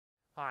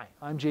Hi,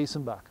 I'm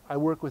Jason Buck. I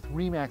work with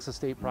RE/MAX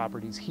Estate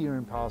Properties here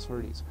in Palos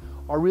Verdes.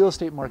 Our real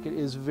estate market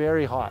is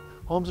very hot.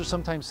 Homes are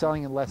sometimes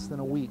selling in less than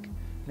a week.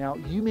 Now,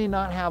 you may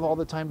not have all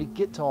the time to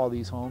get to all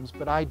these homes,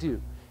 but I do.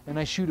 And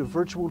I shoot a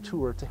virtual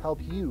tour to help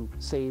you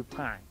save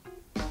time.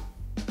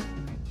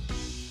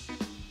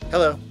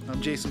 Hello,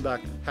 I'm Jason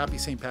Buck. Happy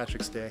St.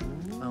 Patrick's Day.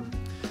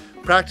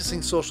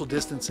 Practicing social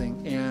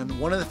distancing, and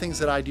one of the things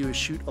that I do is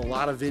shoot a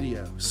lot of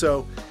video.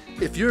 So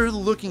if you're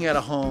looking at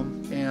a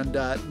home and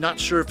not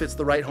sure if it's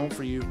the right home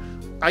for you,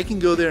 I can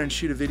go there and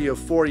shoot a video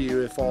for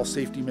you if all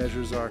safety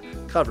measures are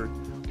covered.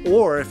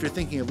 Or if you're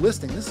thinking of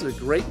listing, this is a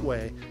great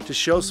way to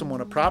show someone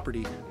a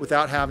property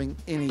without having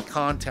any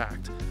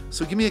contact.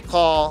 So give me a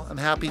call. I'm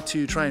happy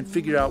to try and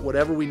figure out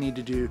whatever we need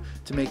to do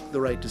to make the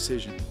right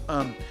decision.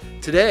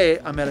 Today,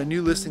 I'm at a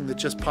new listing that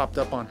just popped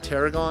up on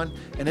Tarragon,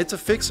 and it's a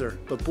fixer,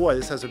 but boy,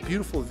 this has a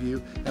beautiful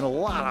view and a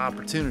lot of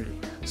opportunity.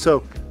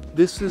 So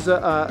this is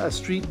a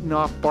street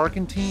off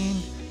Barkentine.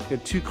 You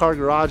got a 2-car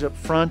garage up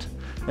front,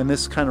 and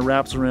this kind of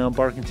wraps around.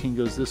 Barkentine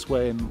goes this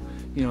way, and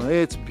you know,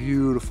 it's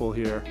beautiful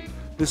here.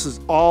 This is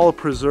all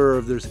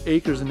preserved. There's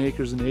acres and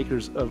acres and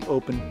acres of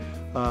open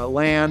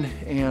land,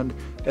 and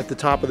at the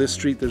top of this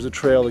street there's a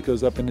trail that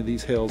goes up into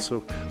these hills,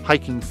 so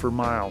hiking for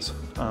miles.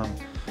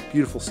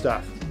 Beautiful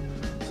stuff.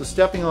 So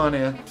stepping on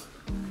in,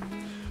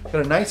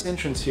 got a nice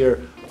entrance here.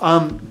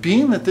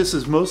 Being that this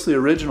is mostly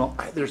original,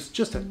 there's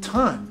just a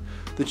ton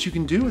that you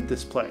can do with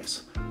this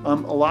place. A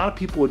lot of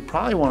people would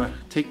probably want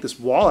to take this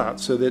wall out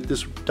so that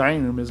this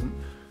dining room isn't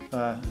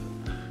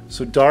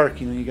so dark.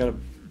 You know, you got a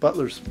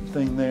butler's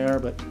thing there,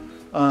 but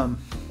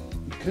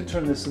you could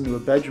turn this into a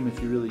bedroom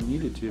if you really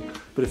needed to.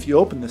 But if you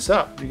open this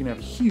up, you're gonna have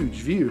a huge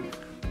view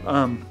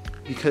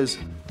because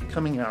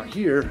coming out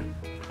here,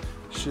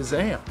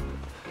 shazam.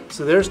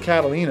 So there's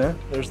Catalina,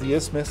 there's the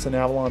Isthmus, and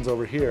Avalon's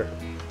over here.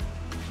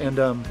 And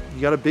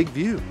you got a big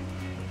view.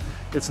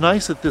 It's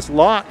nice that this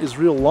lot is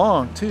real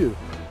long too.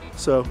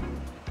 So,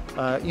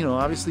 you know,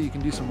 obviously you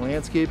can do some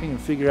landscaping and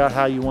figure out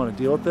how you want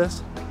to deal with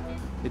this.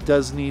 It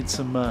does need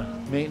some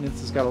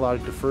maintenance. It's got a lot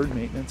of deferred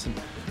maintenance.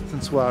 And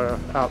since we're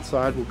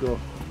outside, we'll go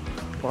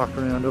walk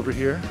around over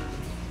here.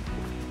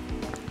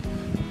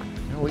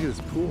 Oh, look at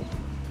this pool.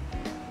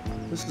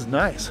 This is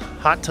nice.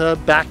 Hot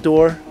tub, back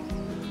door.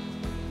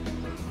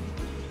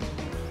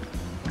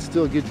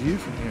 Still a good view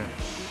from here.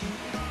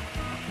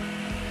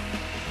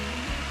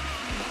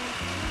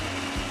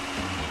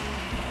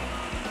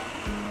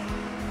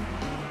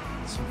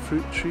 Some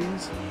fruit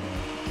trees.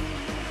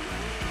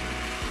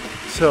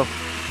 So,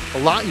 a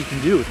lot you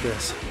can do with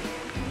this.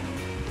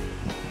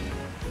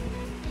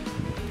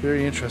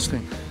 Very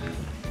interesting.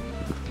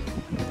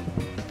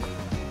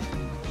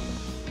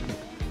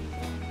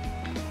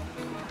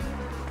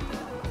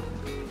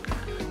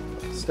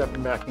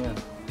 Stepping back in.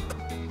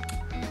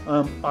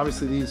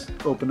 Obviously these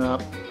open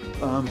up.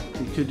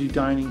 You could do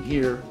dining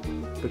here,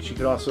 but you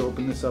could also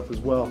open this up as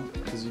well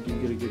because you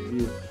can get a good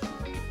view.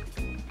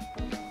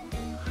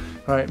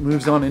 All right,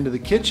 moves on into the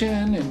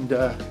kitchen, and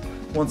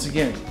once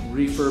again,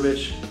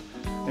 refurbish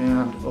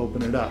and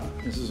open it up.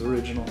 This is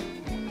original.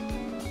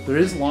 There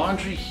is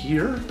laundry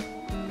here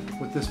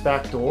with this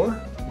back door.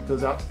 It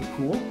goes out to the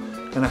pool,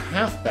 and a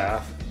half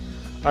bath.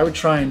 I would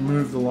try and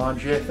move the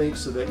laundry, I think,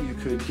 so that you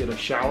could get a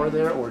shower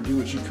there, or do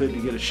what you could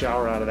to get a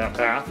shower out of that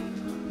bath.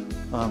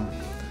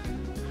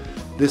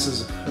 This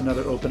is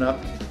another open up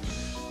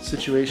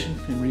situation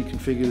and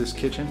reconfigure this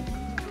kitchen,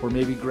 or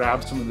maybe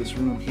grab some of this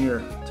room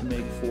here to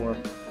make for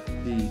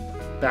the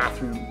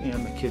bathroom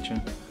and the kitchen,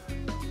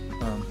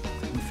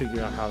 and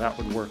figure out how that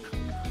would work.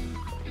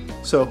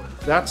 So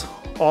that's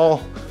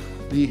all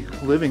the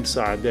living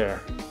side there.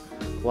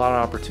 A lot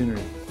of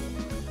opportunity.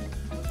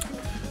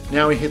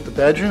 Now we hit the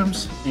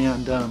bedrooms,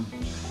 and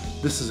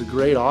this is a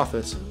great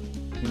office.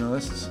 You know,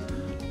 this is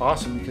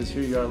awesome because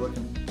here you are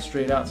looking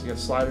straight out, so you got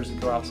sliders that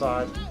go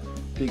outside,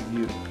 big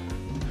view.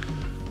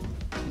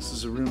 This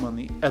is a room on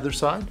the other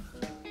side.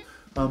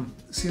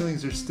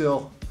 Ceilings are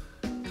still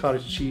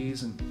cottage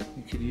cheese, and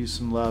you could use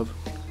some love.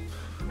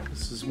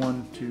 This is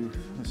 1, 2,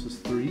 this is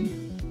 3.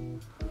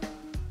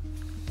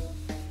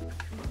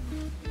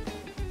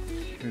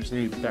 Here's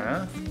a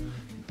bath.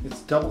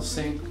 It's double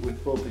sink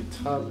with both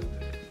a tub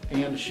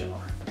and a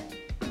shower.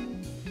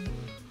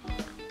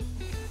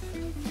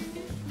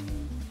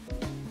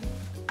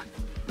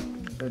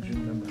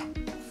 Bedroom number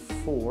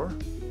 4,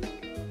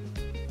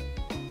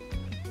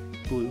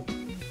 blue.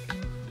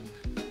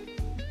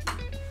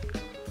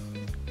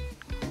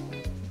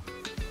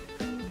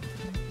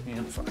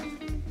 And 5.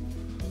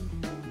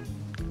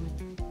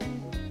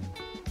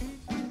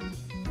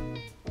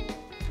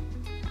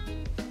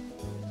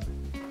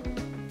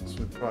 This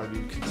would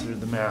probably be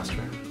considered the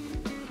master.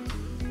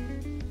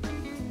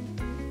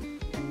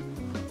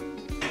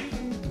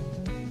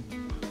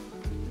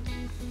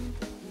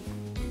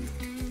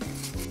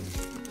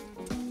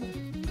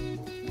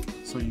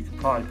 So you could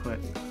probably put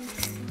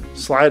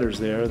sliders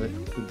there that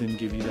would then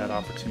give you that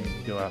opportunity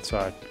to go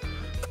outside.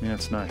 I mean,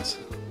 that's nice.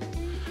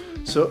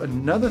 So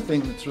another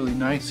thing that's really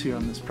nice here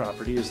on this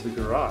property is the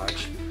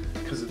garage,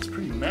 because it's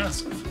pretty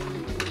massive.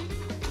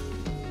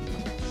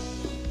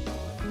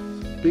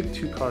 big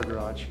 2-car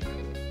garage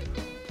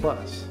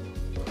plus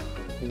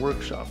a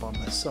workshop on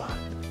this side,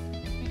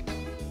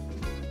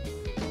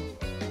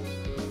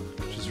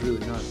 which is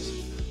really nice.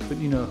 But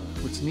you know,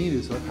 what's neat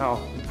is how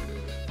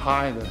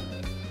high the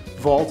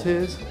vault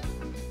is.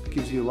 It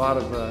gives you a lot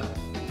of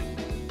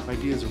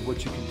ideas of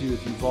what you can do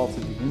if you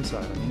vaulted the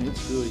inside. I mean,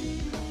 it's really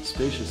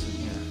spacious in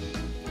here.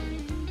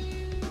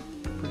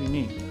 Pretty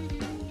neat.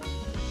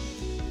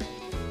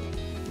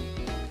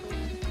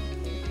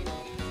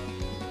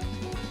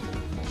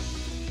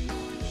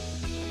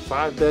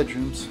 Five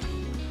bedrooms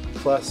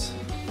plus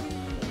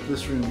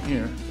this room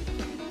here.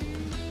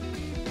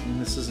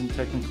 And this isn't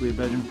technically a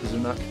bedroom because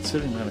they're not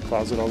considering that a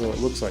closet, although it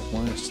looks like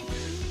one. It's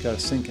got a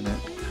sink in it.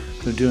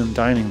 They're doing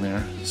dining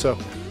there. So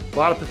a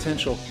lot of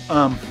potential.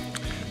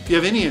 If you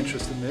have any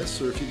interest in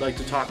this, or if you'd like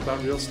to talk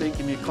about real estate,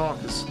 give me a call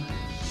because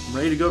I'm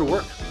ready to go to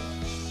work.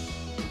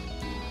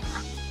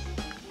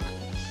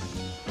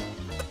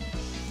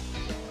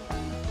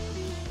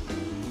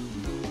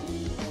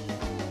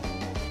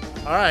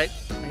 All right,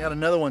 I got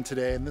another one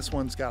today, and this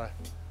one's got a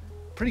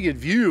pretty good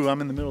view.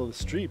 I'm in the middle of the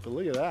street, but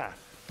look at that.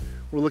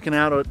 We're looking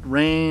out at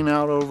rain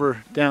out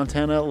over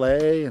downtown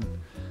LA, and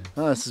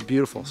oh, this is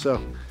beautiful.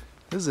 So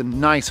this is a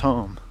nice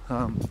home.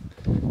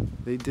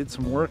 They did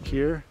some work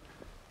here,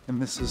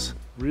 and this is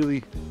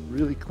really,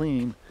 really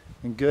clean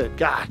and good.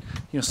 God,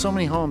 you know, so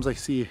many homes I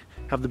see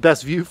have the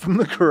best view from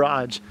the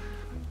garage.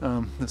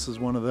 This is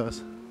one of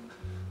those.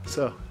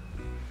 So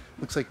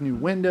looks like new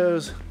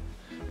windows,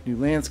 new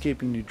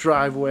landscaping, new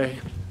driveway.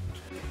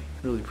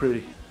 Really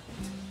pretty.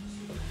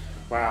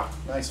 Wow,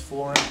 nice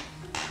flooring.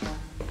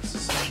 This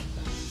is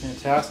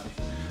fantastic.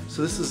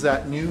 So this is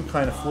that new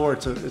kind of floor.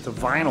 It's a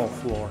vinyl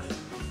floor.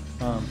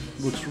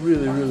 Looks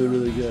really, really,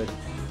 really good.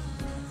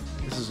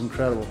 This is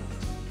incredible.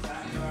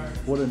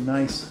 What a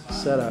nice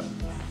setup.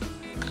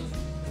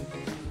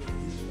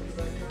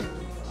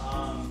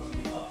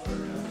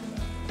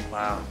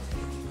 Wow,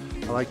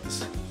 I like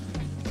this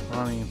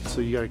awning.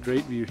 So you got a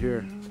great view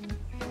here.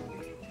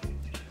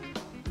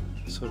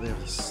 So they have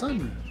a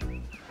sunroof,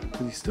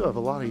 but you still have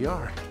a lot of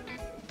yard.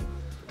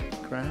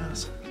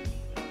 Grass.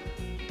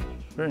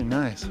 Very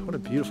nice. What a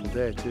beautiful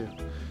day too.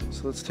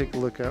 So let's take a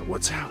look at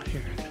what's out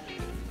here.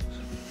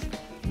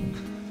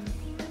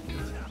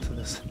 Out to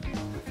this.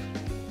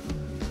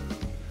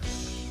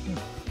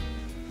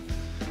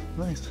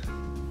 Nice. So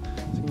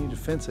you need to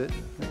fence it.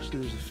 Actually,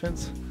 there's a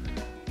fence.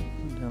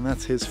 And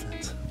that's his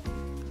fence.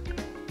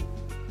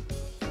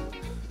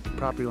 The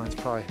property line's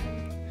probably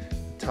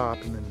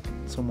top and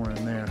then somewhere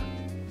in there.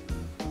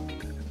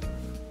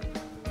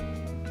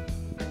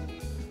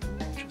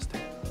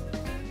 Interesting.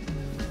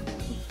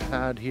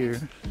 Pad here.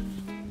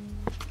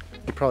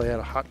 They probably had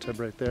a hot tub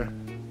right there.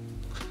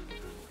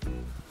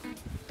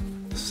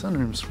 The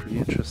sunroom's pretty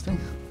interesting.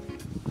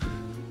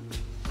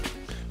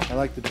 I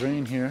like the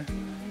drain here.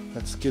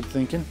 That's good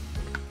thinking.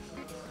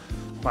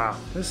 Wow,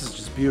 this is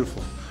just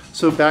beautiful.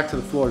 So back to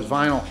the floors,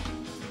 vinyl,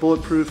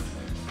 bulletproof,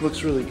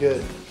 looks really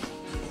good.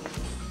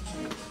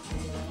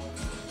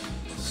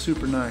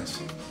 Super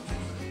nice.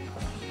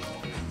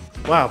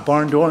 Wow,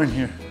 barn door in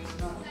here.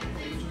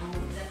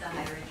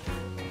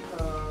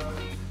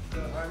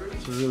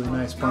 It's a really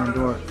nice barn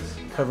door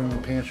covering the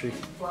pantry.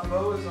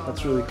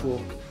 That's really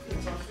cool.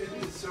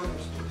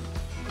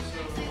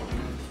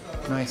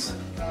 Nice.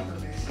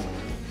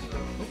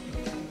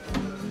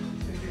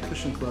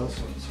 Cushion close.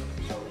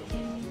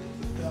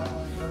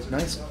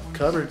 Nice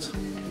cupboards.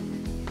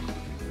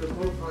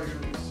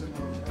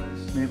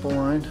 Maple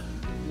lined.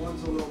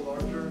 One's a little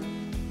larger,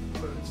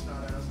 but it's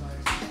not as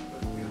nice.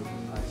 But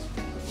nice.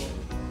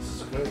 This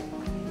is good.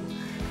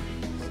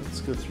 So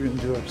let's go through and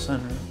do our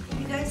sunroom.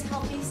 You guys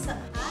help me sell.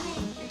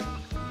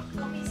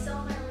 Help me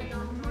sell my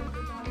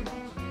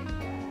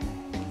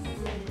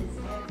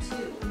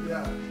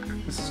Yeah.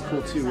 This is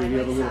cool too, where you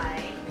have a little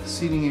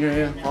seating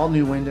area, all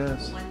new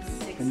windows,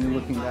 and you're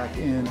looking back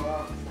in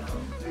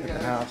at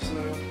the house.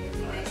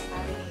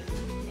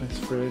 Nice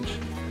fridge.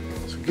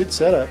 It's a good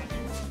setup.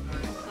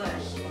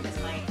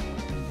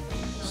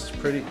 This is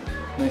pretty.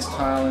 Nice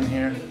tile in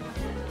here.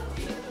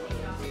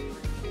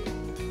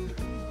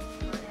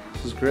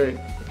 This is great.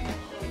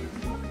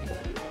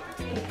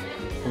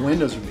 The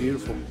windows are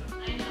beautiful.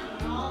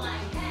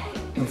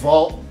 The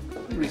vault,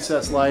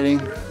 recessed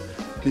lighting.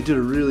 They did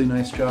a really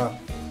nice job.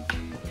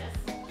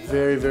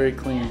 Very, very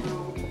clean.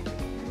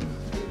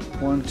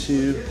 1,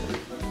 2,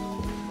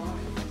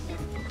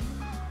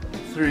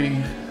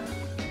 3.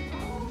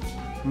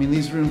 I mean,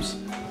 these rooms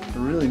are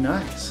really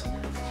nice.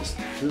 Just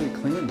really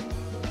clean.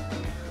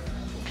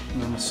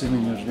 And I'm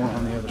assuming there's one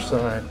on the other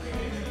side.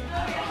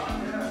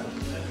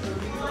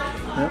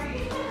 Yep.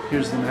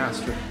 Here's the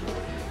master.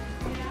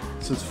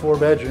 So it's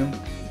 4-bedroom.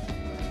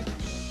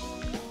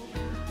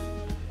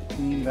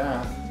 Clean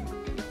bath.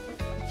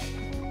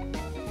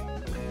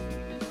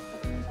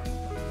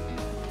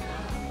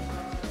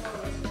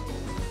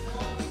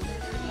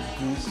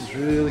 And this is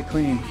really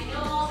clean.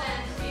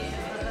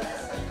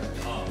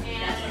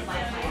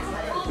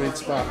 Great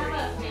spot.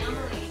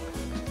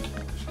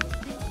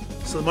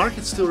 So the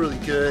market's still really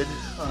good.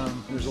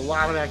 There's a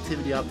lot of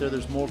activity out there.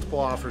 There's multiple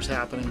offers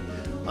happening.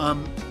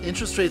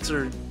 Interest rates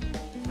are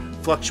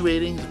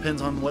fluctuating,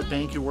 depends on what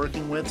bank you're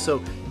working with.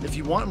 So if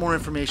you want more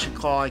information,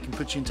 call. I can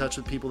put you in touch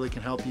with people that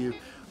can help you.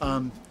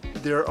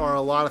 There are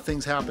a lot of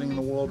things happening in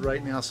the world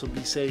right now, so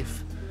be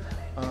safe.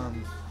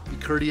 Be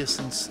courteous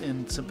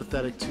and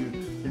sympathetic to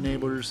your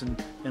neighbors,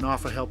 and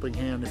offer a helping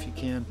hand if you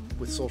can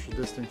with social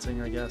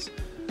distancing, I guess.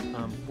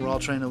 We're all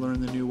trying to learn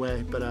the new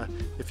way, but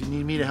if you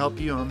need me to help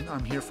you,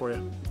 I'm here for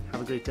you.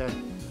 Have a great day.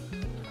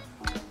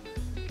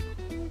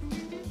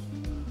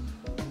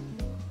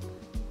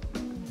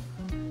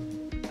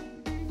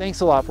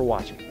 Thanks a lot for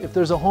watching. If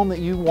there's a home that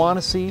you want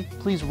to see,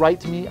 please write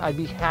to me. I'd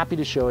be happy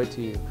to show it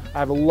to you. I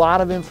have a lot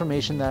of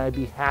information that I'd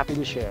be happy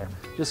to share.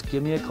 Just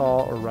give me a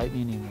call or write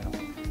me an email.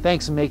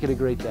 Thanks, and make it a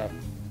great day.